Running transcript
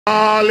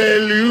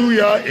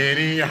Hallelujah,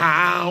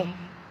 anyhow.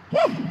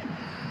 Woo.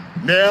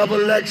 Never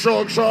let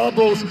your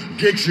troubles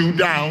get you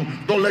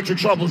down. Don't let your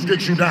troubles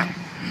get you down.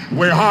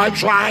 When hard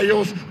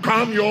trials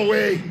come your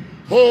way,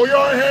 hold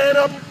your head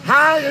up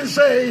high and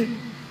say,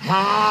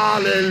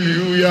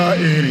 hallelujah,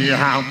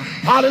 anyhow.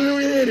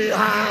 Hallelujah,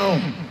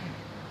 anyhow.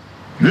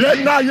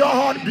 Let not your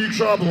heart be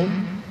troubled.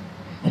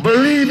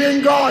 Believe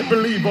in God,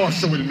 believe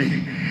also in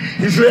me.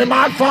 He said, in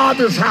my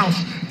Father's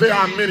house, there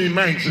are many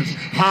mansions.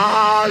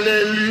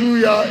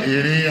 Hallelujah,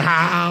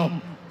 anyhow.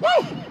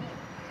 Woo!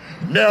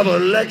 Never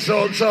let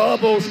your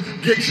troubles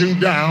get you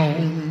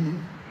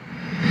down.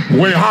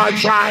 When hard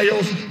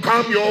trials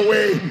come your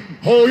way,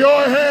 hold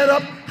your head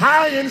up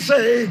high and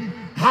say,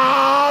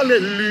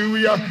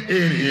 hallelujah,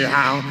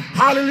 anyhow.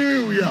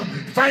 Hallelujah.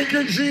 Thank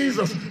you,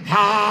 Jesus.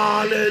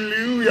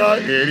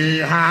 Hallelujah,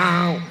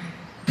 anyhow.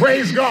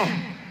 Praise God.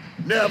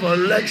 Never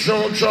let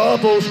your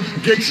troubles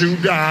get you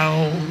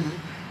down.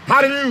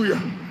 Hallelujah.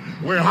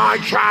 When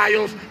hard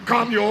trials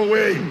come your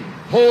way,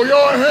 hold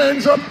your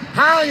hands up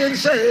high and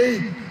say,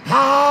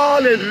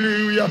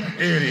 hallelujah,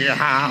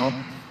 anyhow.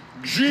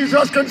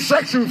 Jesus can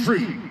set you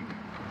free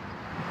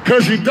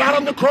because he died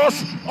on the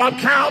cross of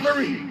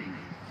Calvary.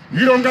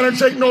 You don't got to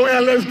take no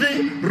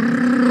LSD.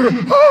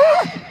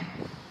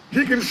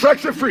 He can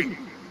set you free.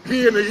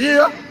 He in the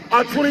year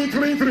of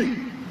 2023.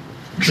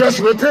 Just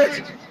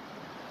repent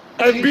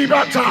and be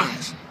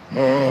baptized.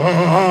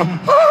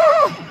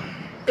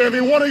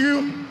 Every one of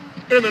you,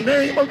 in the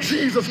name of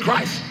Jesus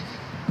Christ,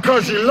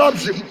 because he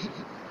loves you.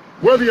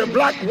 Whether you're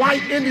black,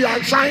 white,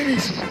 Indian,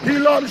 Chinese, he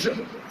loves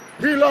you.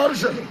 He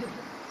loves you.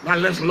 Now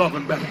let's love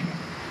him better.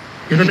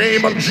 In the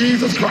name of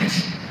Jesus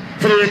Christ,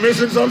 for the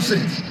remissions of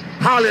sins.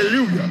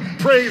 Hallelujah.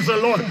 Praise the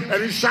Lord.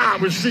 And he shall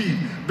receive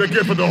the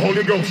gift of the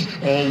Holy Ghost.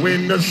 Oh,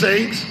 when the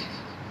saints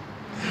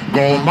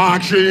go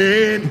marching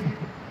in.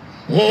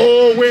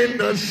 Oh, when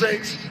the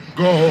saints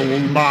go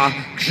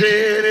marching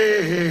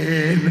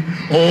in.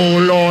 Oh,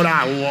 Lord,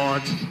 I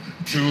want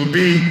to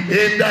be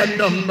in that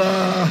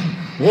number.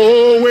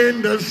 Oh,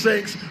 when the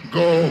saints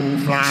go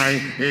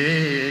flying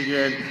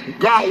in.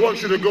 God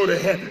wants you to go to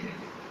heaven,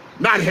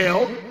 not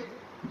hell.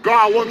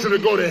 God wants you to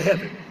go to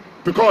heaven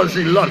because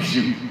he loves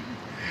you.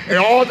 And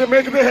all the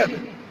way to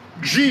heaven,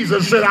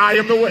 Jesus said, I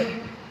am the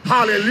way.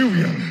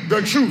 Hallelujah.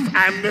 The truth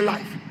and the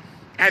life.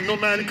 And no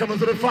man cometh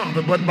to the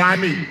Father but by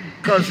me,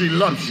 because he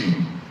loves you.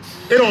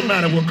 It don't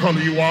matter what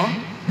color you are.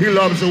 He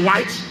loves the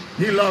whites.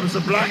 He loves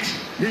the blacks.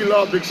 He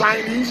loves the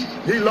Chinese.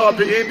 He loves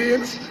the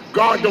Indians.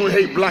 God don't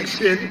hate black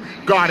skin.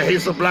 God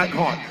hates a black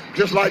heart.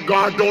 Just like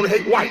God don't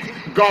hate white.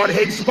 God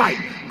hates white.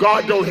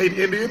 God don't hate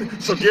Indian.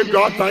 So give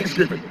God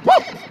thanksgiving.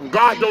 Woo!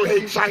 God don't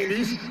hate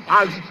Chinese.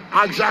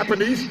 Our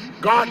Japanese.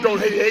 God don't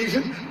hate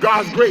Asian.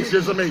 God's grace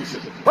is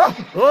amazing.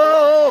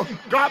 Oh,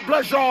 God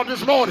bless y'all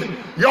this morning.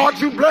 Y'all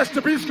too blessed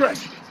to be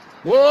stressed.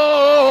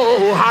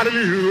 Whoa,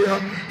 hallelujah.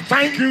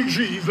 Thank you,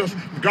 Jesus.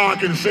 God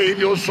can save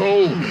your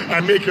soul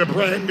and make you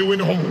brand new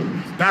and whole.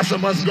 That's how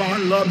much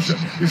God loves you.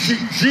 You see,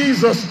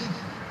 Jesus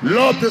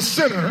loved the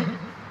sinner,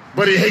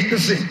 but he hated the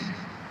sin.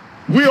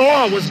 We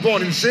all was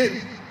born in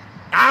sin.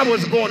 I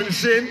was born in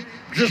sin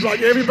just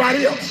like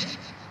everybody else.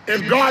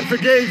 If God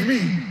forgave me,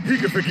 he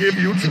can forgive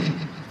you too.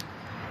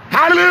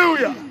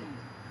 Hallelujah.